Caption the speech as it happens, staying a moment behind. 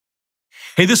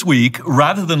Hey, this week,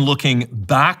 rather than looking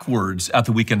backwards at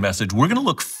the weekend message, we're going to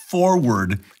look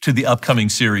forward to the upcoming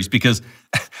series because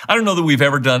I don't know that we've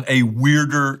ever done a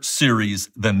weirder series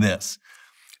than this.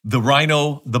 The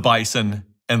rhino, the bison,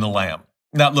 and the lamb.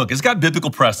 Now, look, it's got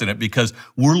biblical precedent because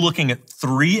we're looking at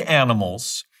three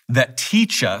animals that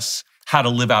teach us how to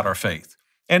live out our faith.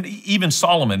 And even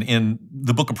Solomon in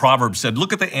the book of Proverbs said,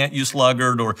 look at the ant, you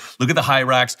sluggard, or look at the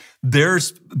hyrax.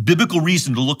 There's biblical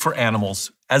reason to look for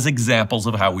animals as examples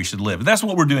of how we should live. And that's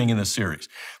what we're doing in this series.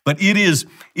 But it is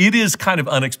kind of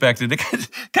unexpected. It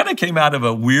kind of came out of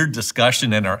a weird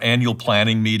discussion in our annual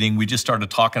planning meeting. We just started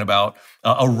talking about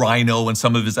a rhino and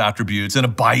some of his attributes and a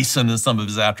bison and some of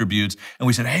his attributes. And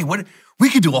we said, hey, we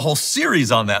could do a whole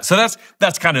series on that. So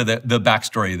that's kind of the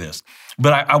backstory of this.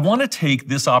 But I want to take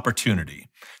this opportunity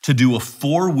to do a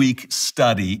 4-week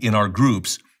study in our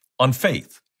groups on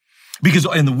faith. Because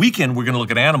in the weekend, we're going to look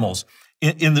at animals.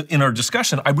 In our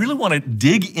discussion, I really want to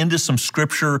dig into some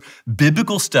scripture,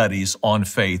 biblical studies on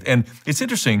faith. And it's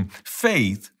interesting,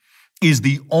 faith is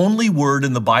the only word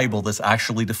in the Bible that's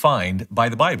actually defined by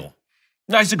the Bible.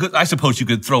 I suppose you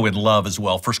could throw in love as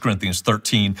well. 1 Corinthians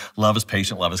 13, love is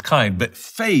patient, love is kind. But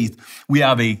faith, we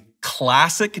have a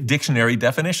classic dictionary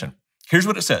definition. Here's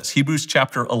what it says, Hebrews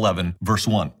chapter 11, verse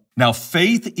 1. Now,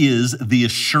 faith is the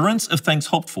assurance of things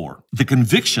hoped for, the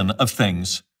conviction of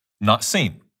things not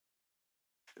seen.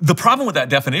 The problem with that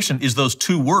definition is those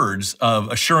two words of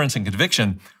assurance and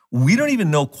conviction, we don't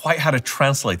even know quite how to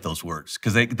translate those words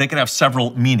because they can have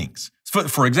several meanings.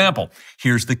 For example,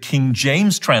 here's the King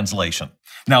James translation.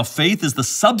 Now, faith is the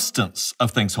substance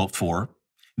of things hoped for,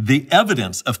 the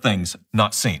evidence of things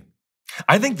not seen.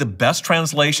 I think the best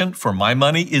translation for my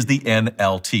money is the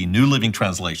NLT, New Living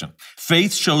Translation.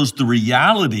 Faith shows the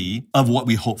reality of what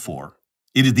we hope for.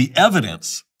 It is the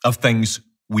evidence of things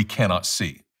we cannot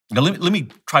see. Now, let me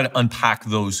try to unpack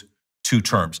those two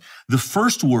terms. The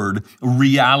first word,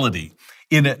 reality,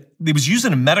 it was used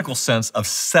in a medical sense of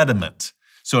sediment.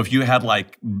 So if you had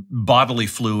like bodily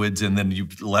fluids and then you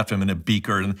left them in a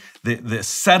beaker and the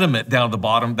sediment down at the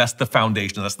bottom, that's the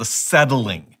foundation, that's the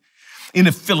settling. In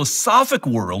a philosophic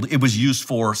world, it was used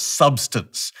for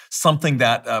substance, something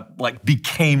that like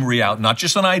became reality, not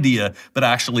just an idea, but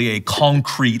actually a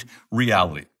concrete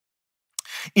reality.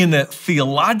 In a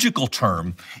theological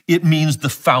term, it means the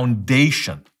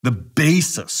foundation, the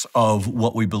basis of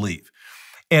what we believe.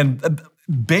 And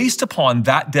based upon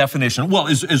that definition, well,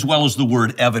 as well as the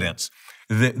word evidence,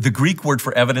 the Greek word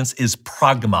for evidence is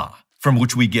pragma, from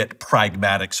which we get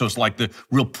pragmatic. So it's like the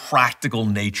real practical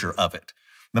nature of it.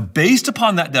 Now, based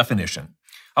upon that definition,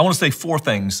 I want to say 4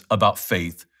 things about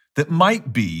faith that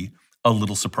might be a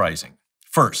little surprising.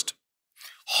 First,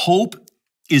 hope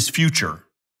is future.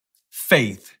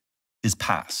 Faith is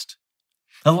past.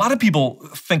 A lot of people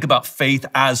think about faith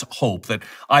as hope, that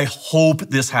I hope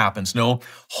this happens. No,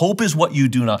 hope is what you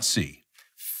do not see.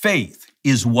 Faith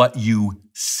is what you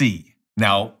see.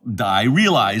 Now, I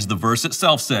realize the verse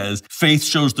itself says, faith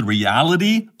shows the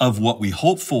reality of what we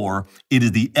hope for. It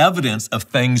is the evidence of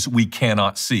things we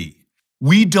cannot see.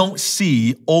 We don't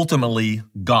see, ultimately,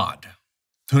 God,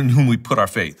 in whom we put our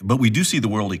faith, but we do see the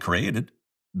world He created.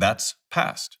 That's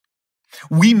past.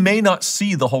 We may not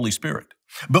see the Holy Spirit,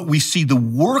 but we see the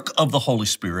work of the Holy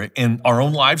Spirit in our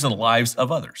own lives and the lives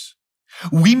of others.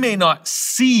 We may not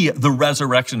see the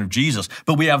resurrection of Jesus,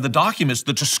 but we have the documents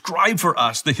that describe for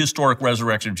us the historic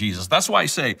resurrection of Jesus. That's why I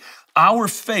say our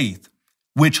faith,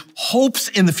 which hopes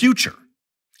in the future,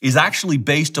 is actually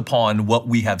based upon what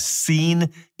we have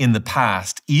seen in the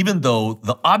past, even though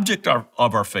the object of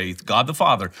our faith, God the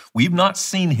Father, we've not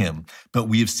seen Him, but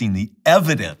we have seen the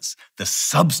evidence, the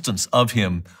substance of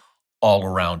Him all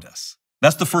around us.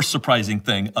 That's the first surprising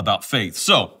thing about faith.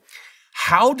 So,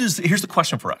 here's the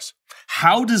question for us.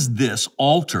 How does this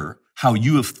alter how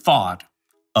you have thought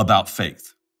about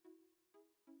faith?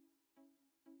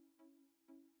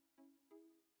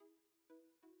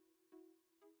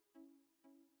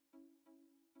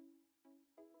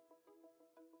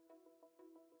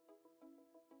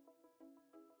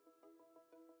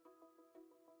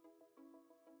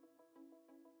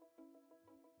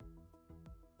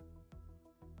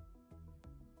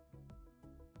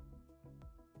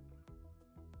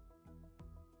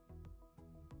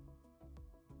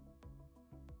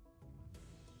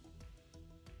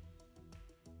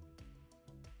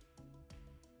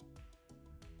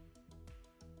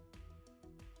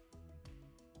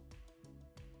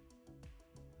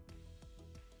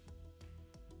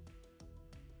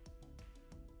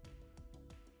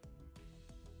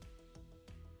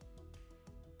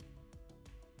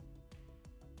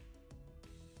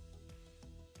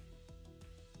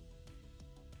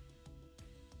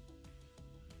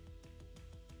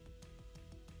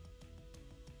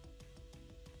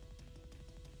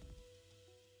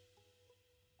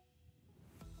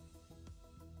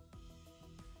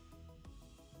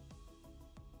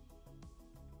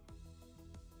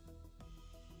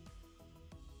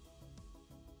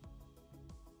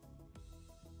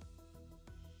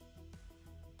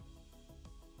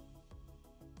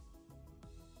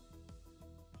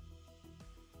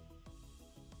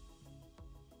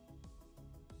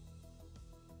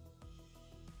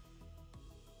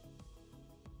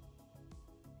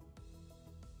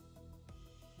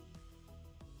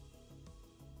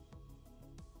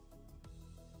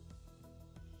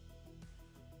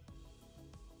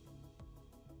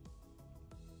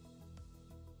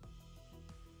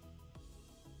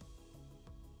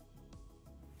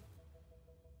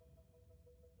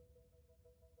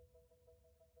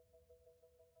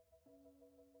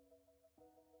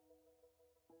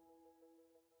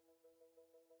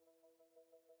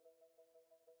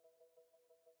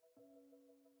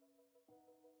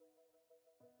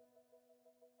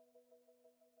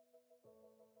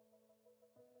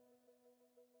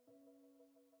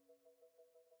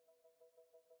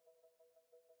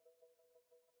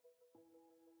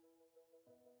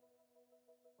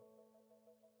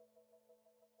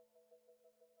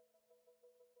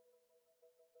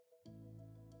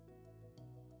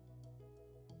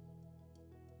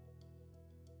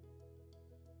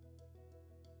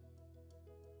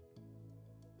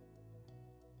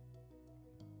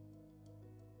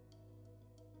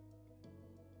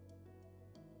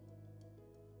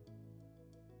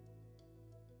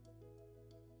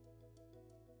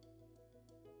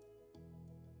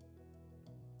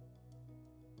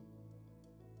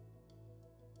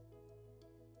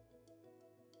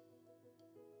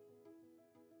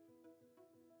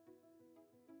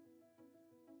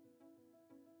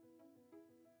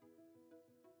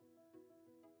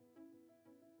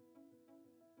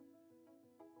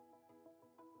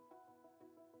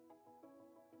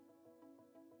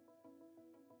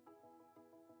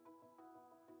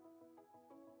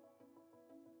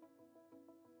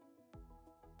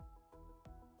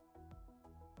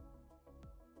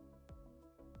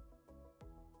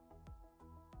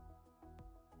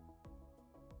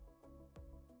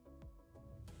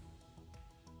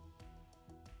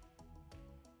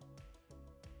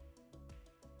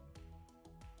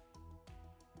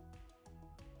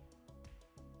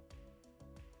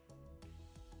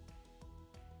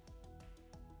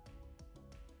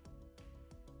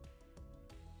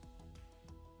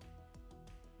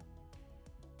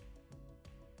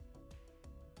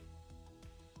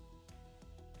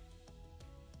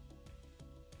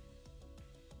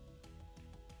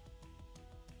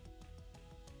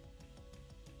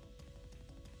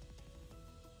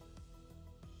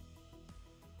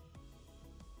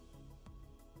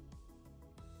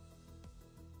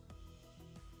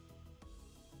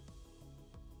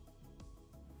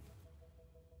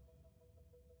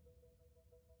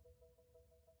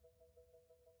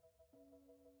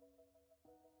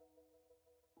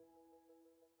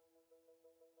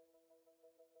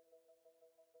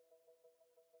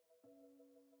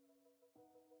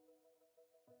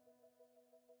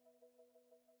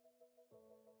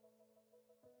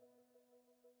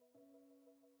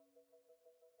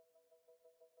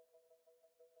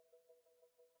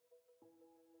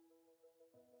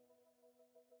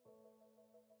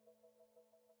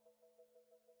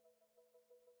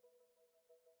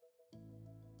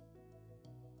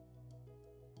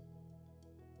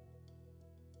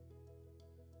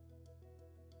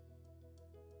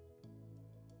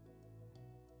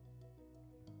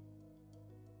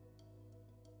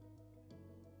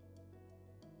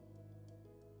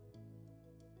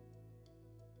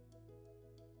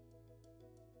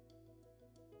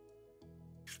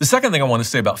 The second thing I want to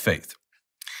say about faith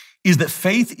is that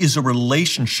faith is a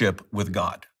relationship with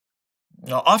God.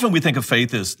 Now, often we think of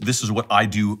faith as this is what I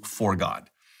do for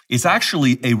God. It's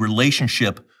actually a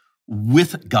relationship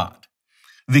with God.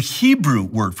 The Hebrew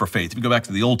word for faith, if you go back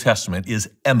to the Old Testament, is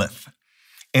emeth,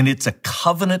 and it's a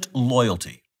covenant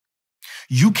loyalty.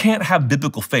 You can't have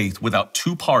biblical faith without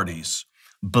two parties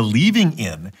believing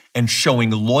in and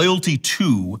showing loyalty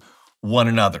to one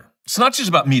another. It's not just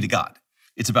about me to God.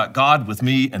 It's about God with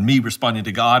me and me responding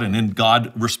to God and then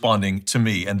God responding to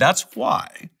me. And that's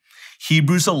why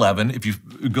Hebrews 11, if you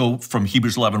go from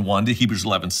Hebrews 11:1 to Hebrews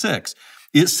 11:6,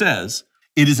 it says,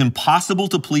 it is impossible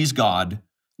to please God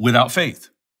without faith.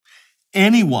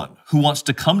 Anyone who wants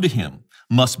to come to him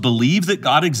must believe that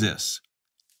God exists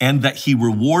and that he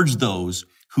rewards those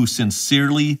who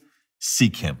sincerely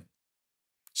seek him.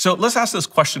 So let's ask this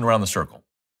question around the circle.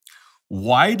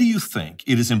 Why do you think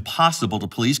it is impossible to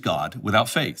please God without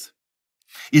faith?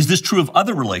 Is this true of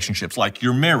other relationships like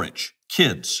your marriage,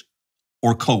 kids,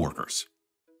 or coworkers?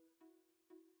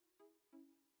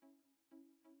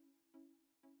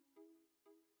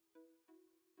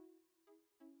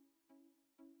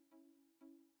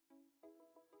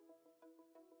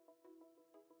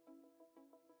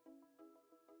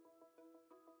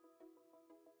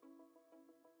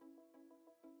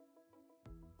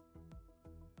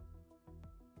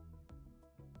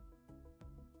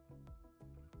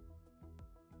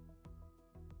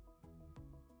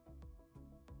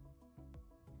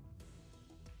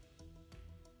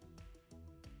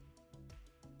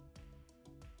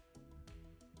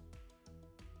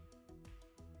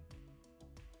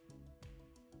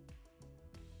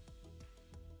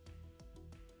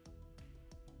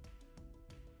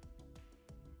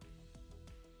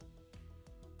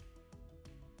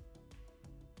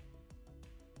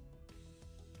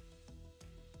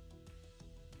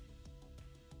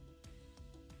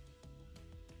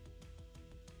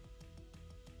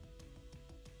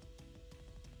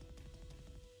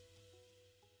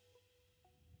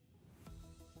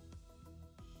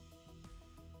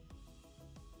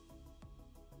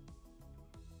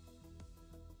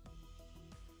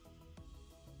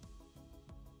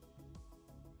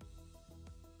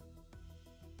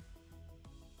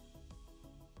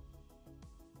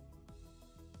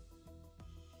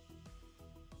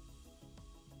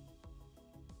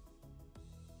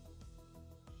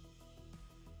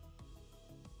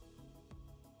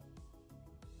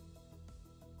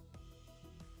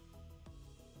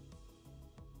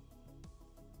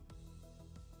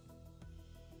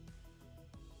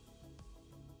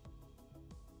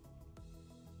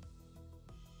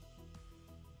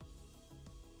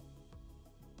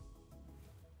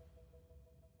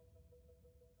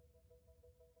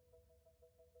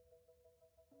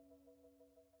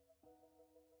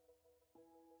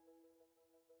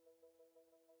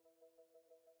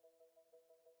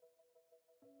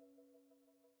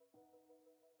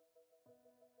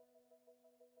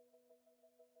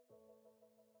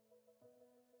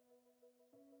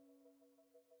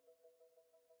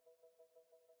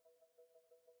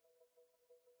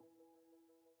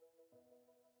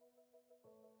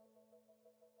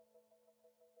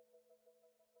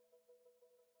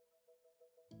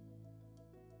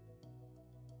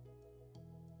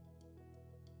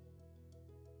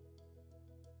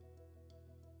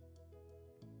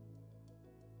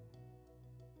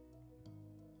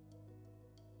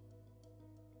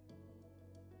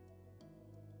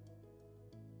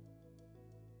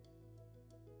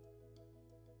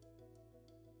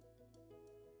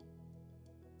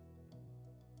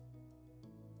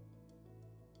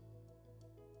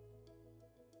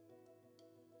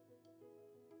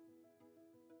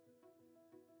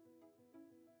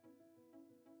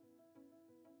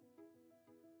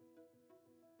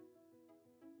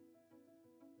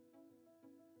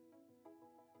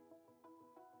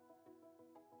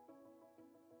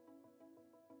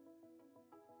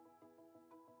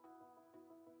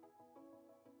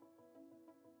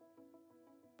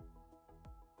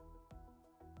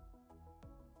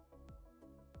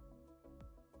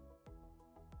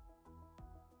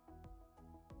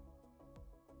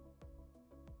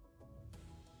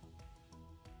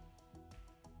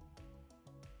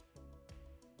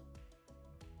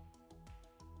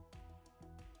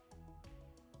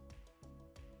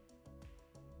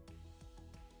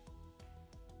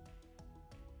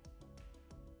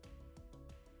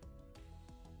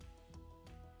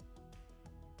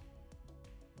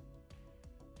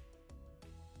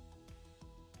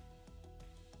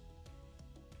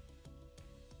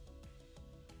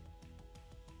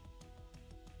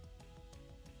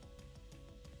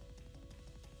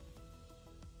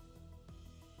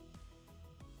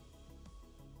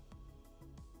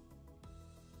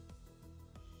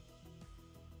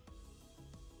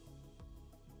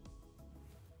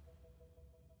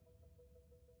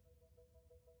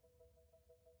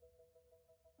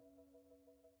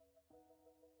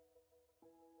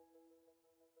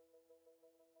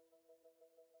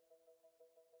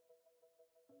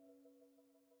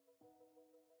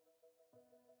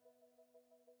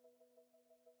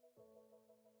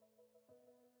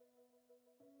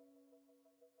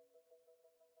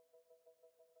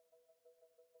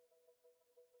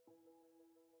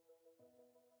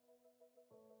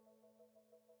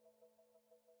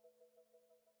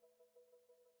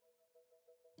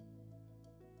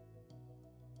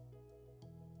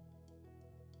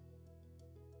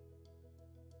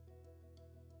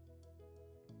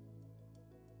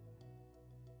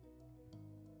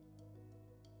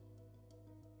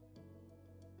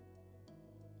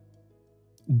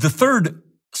 The third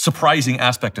surprising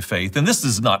aspect of faith, and this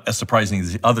is not as surprising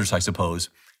as the others, I suppose,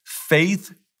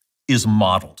 faith is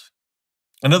modeled.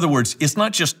 In other words, it's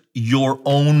not just your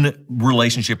own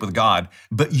relationship with God,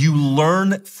 but you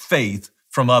learn faith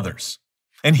from others.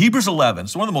 In Hebrews 11,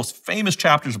 it's one of the most famous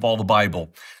chapters of all the Bible.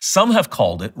 Some have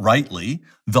called it, rightly,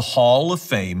 the Hall of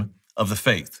Fame of the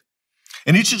faith.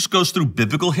 And it just goes through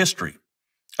biblical history.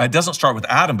 It doesn't start with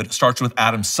Adam, but it starts with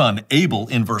Adam's son, Abel,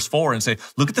 in verse 4, and say,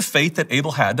 look at the faith that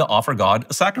Abel had to offer God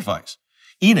a sacrifice.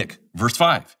 Enoch, verse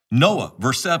 5. Noah,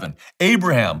 verse 7.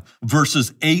 Abraham,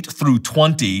 verses 8 through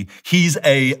 20. He's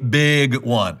a big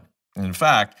one. And in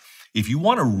fact, if you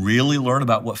want to really learn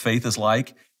about what faith is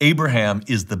like, Abraham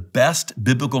is the best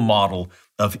biblical model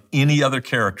of any other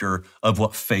character of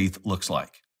what faith looks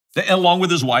like. Along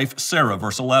with his wife, Sarah,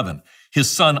 verse 11.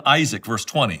 His son, Isaac, verse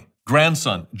 20.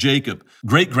 Grandson, Jacob.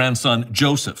 Great-grandson,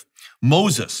 Joseph.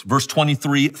 Moses, verse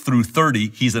 23 through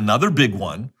 30. He's another big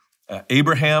one.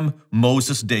 Abraham,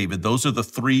 Moses, David. Those are the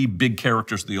three big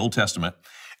characters of the Old Testament.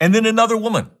 And then another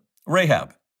woman,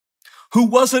 Rahab, who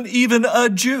wasn't even a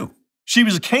Jew. She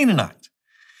was a Canaanite.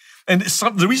 And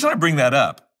the reason I bring that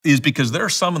up is because there are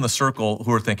some in the circle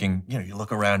who are thinking, you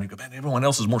look around, you go, man, everyone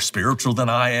else is more spiritual than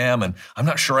I am, and I'm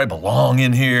not sure I belong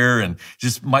in here, and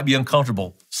just might be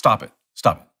uncomfortable. Stop it.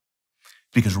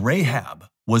 Because Rahab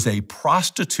was a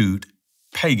prostitute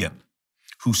pagan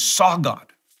who saw God.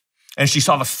 And she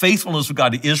saw the faithfulness of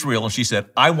God to Israel, and she said,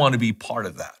 I want to be part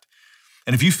of that.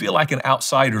 And if you feel like an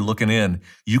outsider looking in,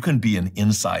 you can be an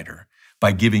insider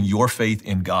by giving your faith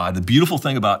in God. The beautiful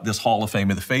thing about this Hall of Fame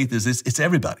of the faith is it's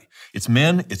everybody. It's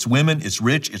men, it's women, it's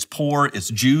rich, it's poor, it's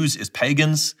Jews, it's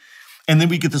pagans. And then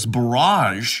we get this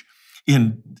barrage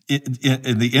in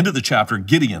the end of the chapter,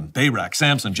 Gideon, Barak,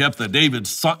 Samson, Jephthah, David,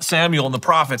 Samuel, and the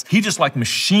prophets. He just like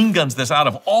machine guns this out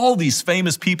of all these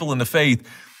famous people in the faith.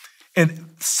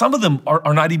 And some of them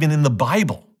are not even in the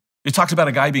Bible. It talks about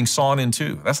a guy being sawn in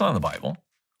two. That's not in the Bible.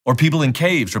 or people in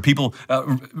caves, or people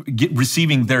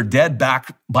receiving their dead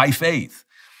back by faith.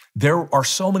 There are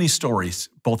so many stories,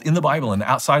 both in the Bible and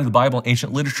outside of the Bible,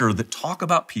 ancient literature, that talk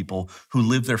about people who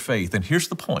live their faith. And here's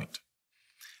the point,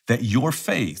 that your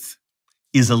faith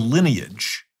is a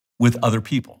lineage with other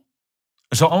people.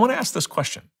 So I want to ask this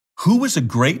question. Who was a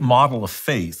great model of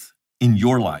faith in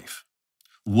your life?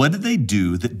 What did they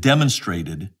do that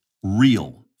demonstrated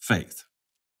real faith?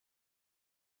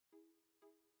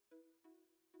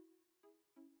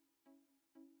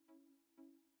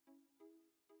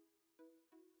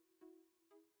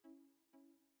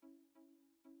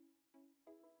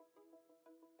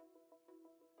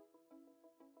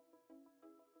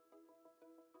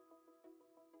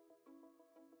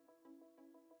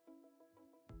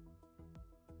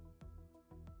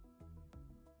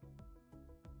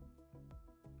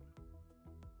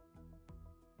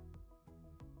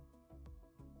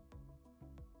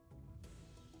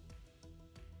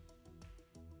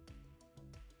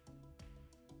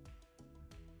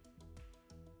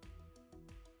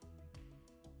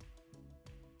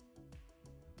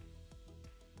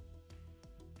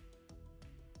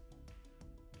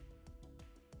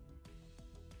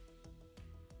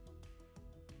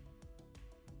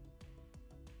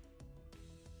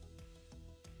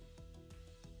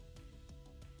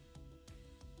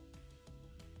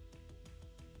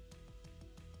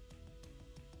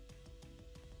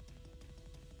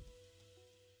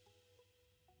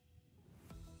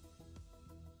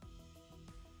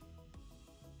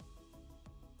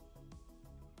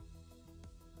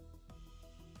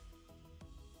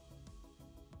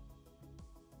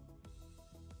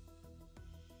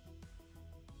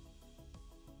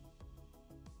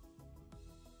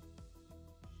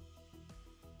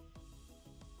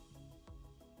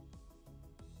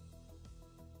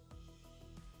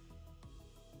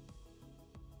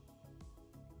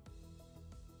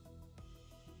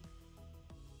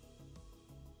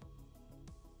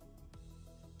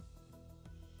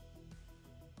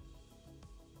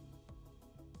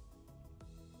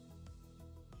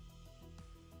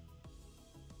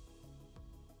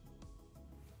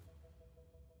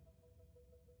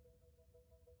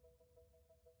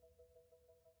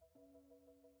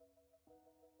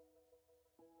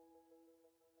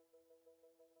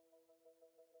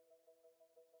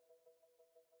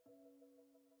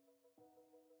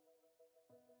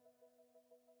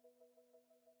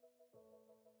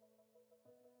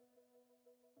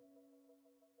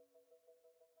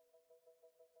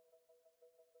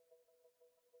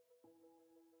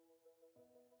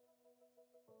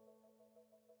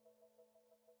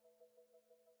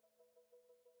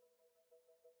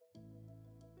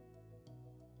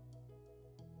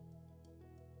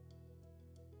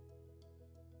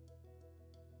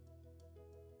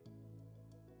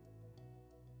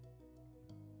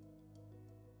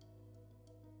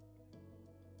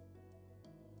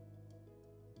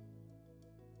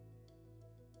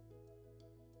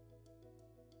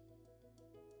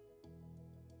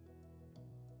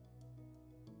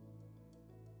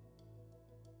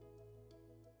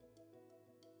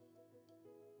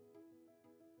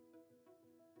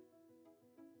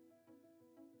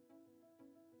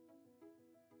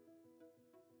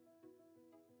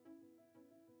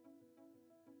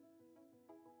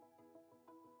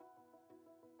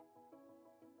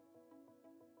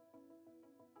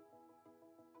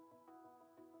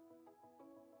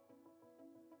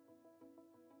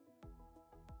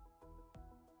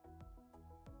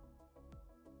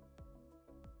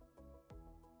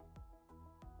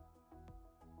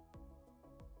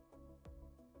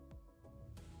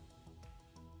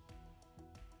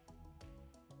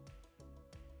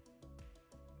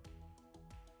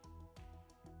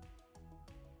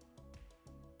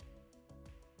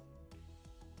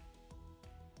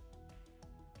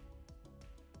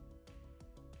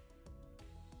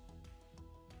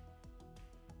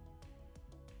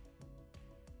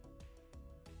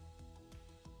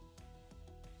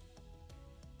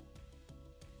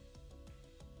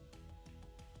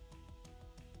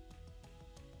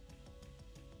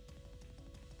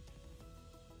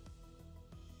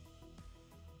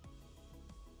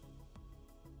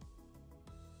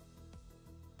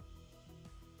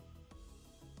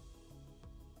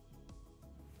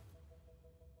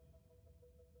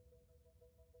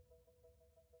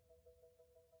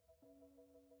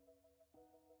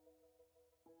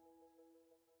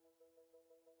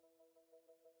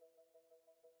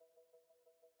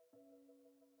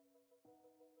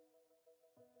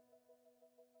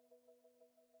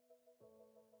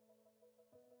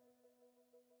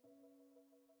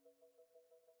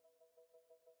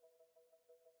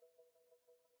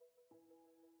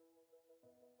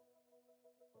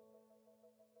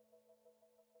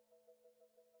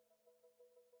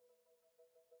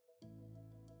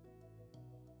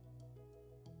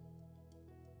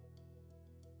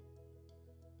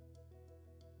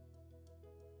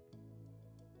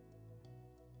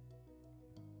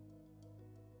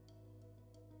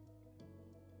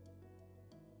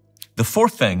 The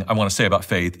fourth thing I want to say about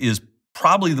faith is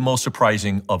probably the most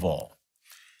surprising of all,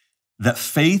 that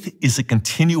faith is a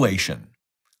continuation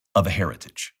of a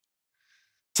heritage.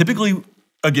 Typically,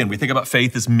 again, we think about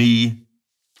faith as me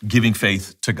giving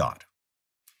faith to God.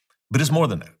 But it's more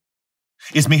than that.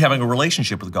 It's me having a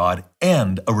relationship with God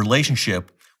and a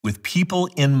relationship with people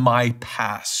in my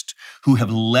past who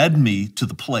have led me to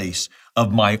the place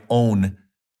of my own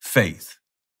faith.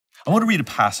 I want to read a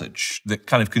passage that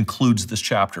kind of concludes this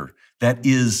chapter that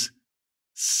is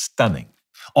stunning.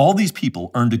 All these people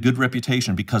earned a good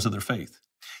reputation because of their faith.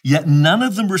 Yet none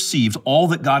of them received all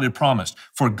that God had promised,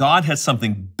 for God had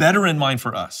something better in mind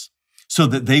for us, so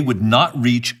that they would not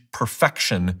reach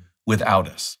perfection without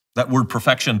us. That word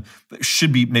perfection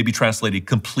should be maybe translated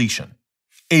completion.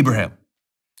 Abraham,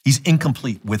 he's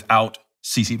incomplete without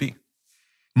CCV.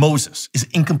 Moses is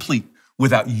incomplete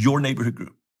without your neighborhood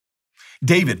group.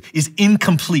 David is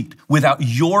incomplete without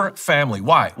your family.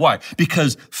 Why? Why?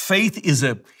 Because faith is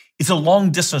a long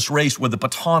distance race where the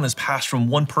baton is passed from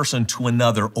one person to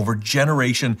another over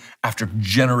generation after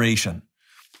generation.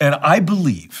 And I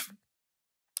believe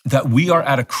that we are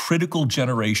at a critical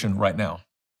generation right now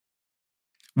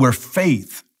where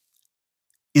faith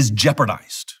is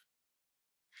jeopardized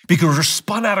because we're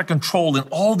spun out of control in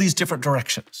all these different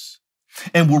directions.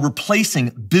 And we're replacing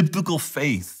biblical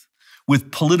faith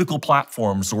with political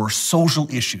platforms or social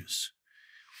issues.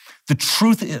 The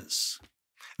truth is,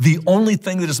 the only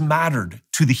thing that has mattered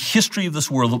to the history of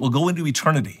this world that will go into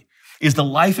eternity is the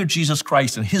life of Jesus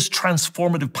Christ and his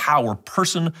transformative power,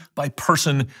 person by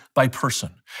person by person.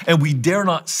 And we dare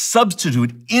not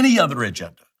substitute any other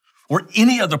agenda or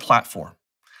any other platform,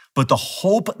 but the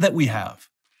hope that we have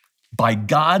by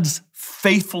God's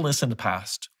faithfulness in the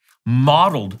past,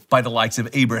 modeled by the likes of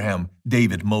Abraham,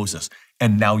 David, Moses,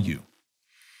 and now you.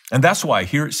 And that's why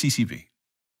here at CCV,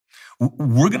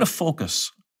 we're going to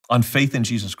focus on faith in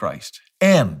Jesus Christ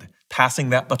and passing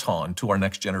that baton to our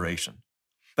next generation.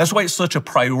 That's why it's such a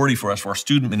priority for us, for our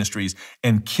student ministries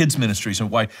and kids ministries, and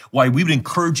why we would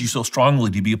encourage you so strongly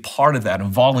to be a part of that and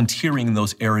volunteering in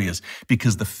those areas,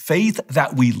 because the faith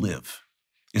that we live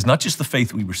is not just the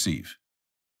faith we receive,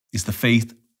 it's the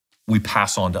faith we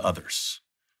pass on to others.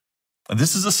 And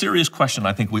this is a serious question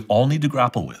I think we all need to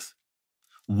grapple with.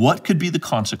 What could be the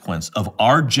consequence of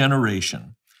our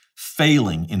generation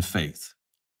failing in faith?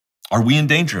 Are we in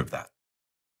danger of that?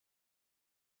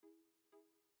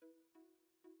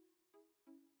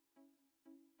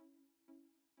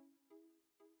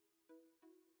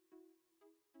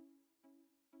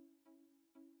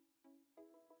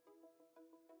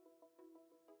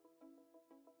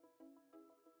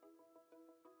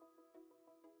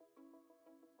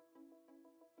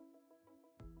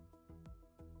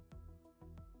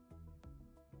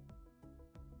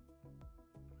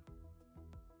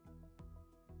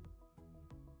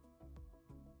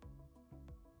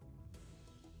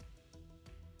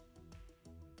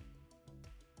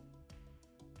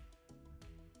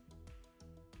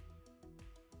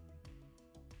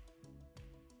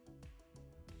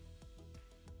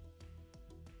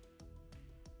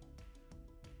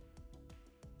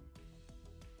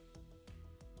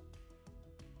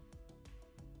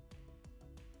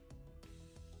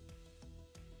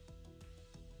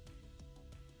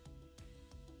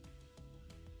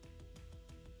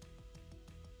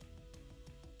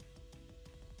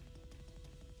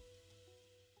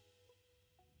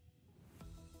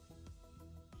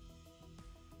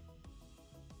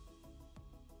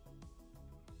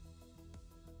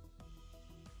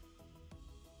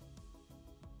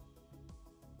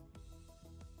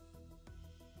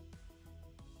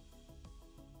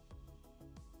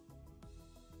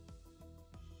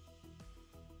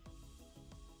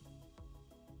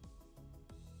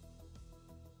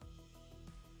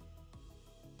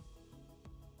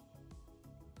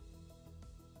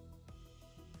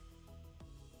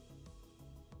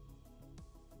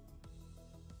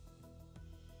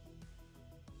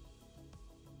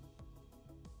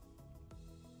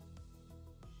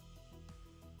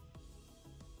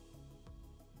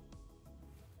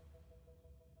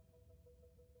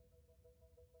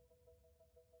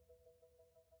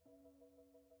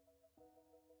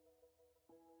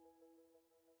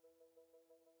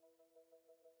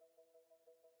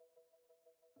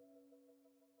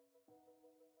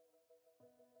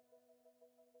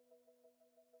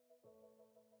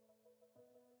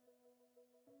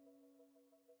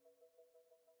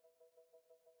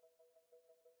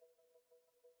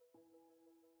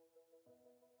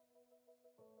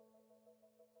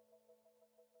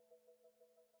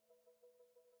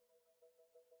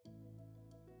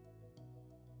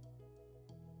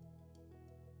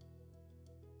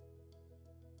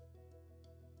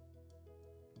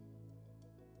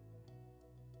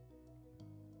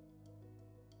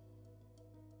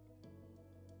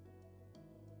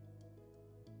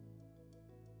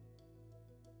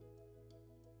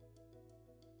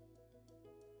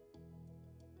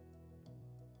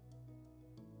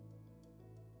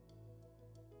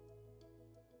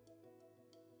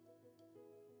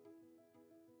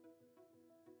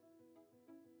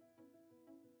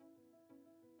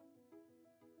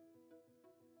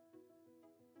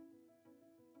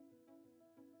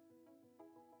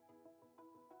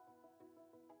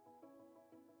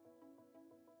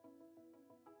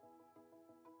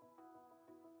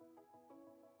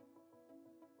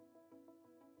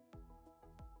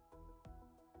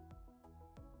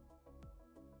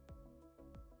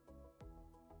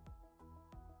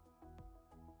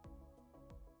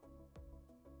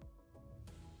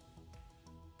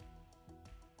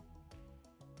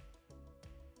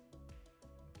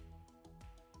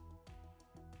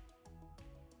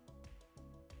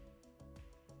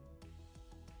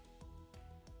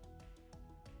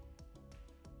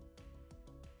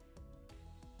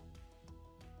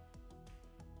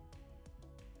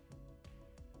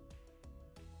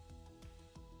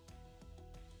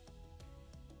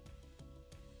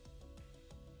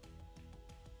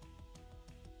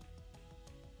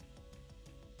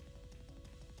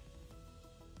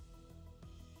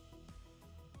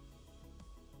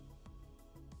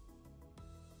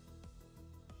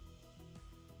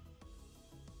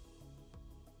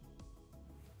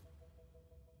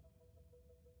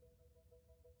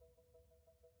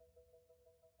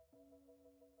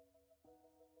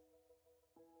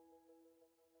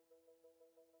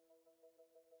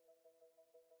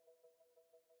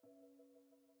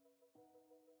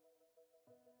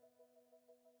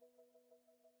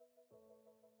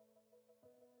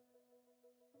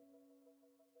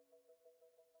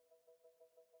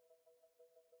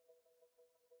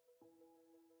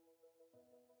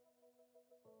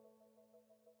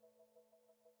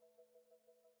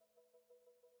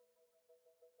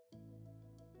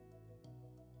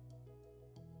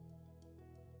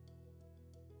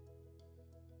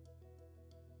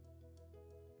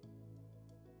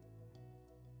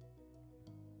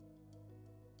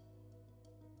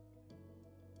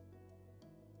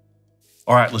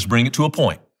 All right, let's bring it to a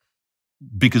point,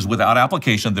 because without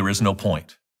application, there is no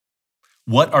point.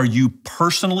 What are you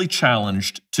personally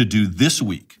challenged to do this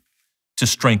week to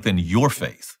strengthen your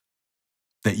faith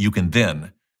that you can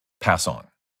then pass on?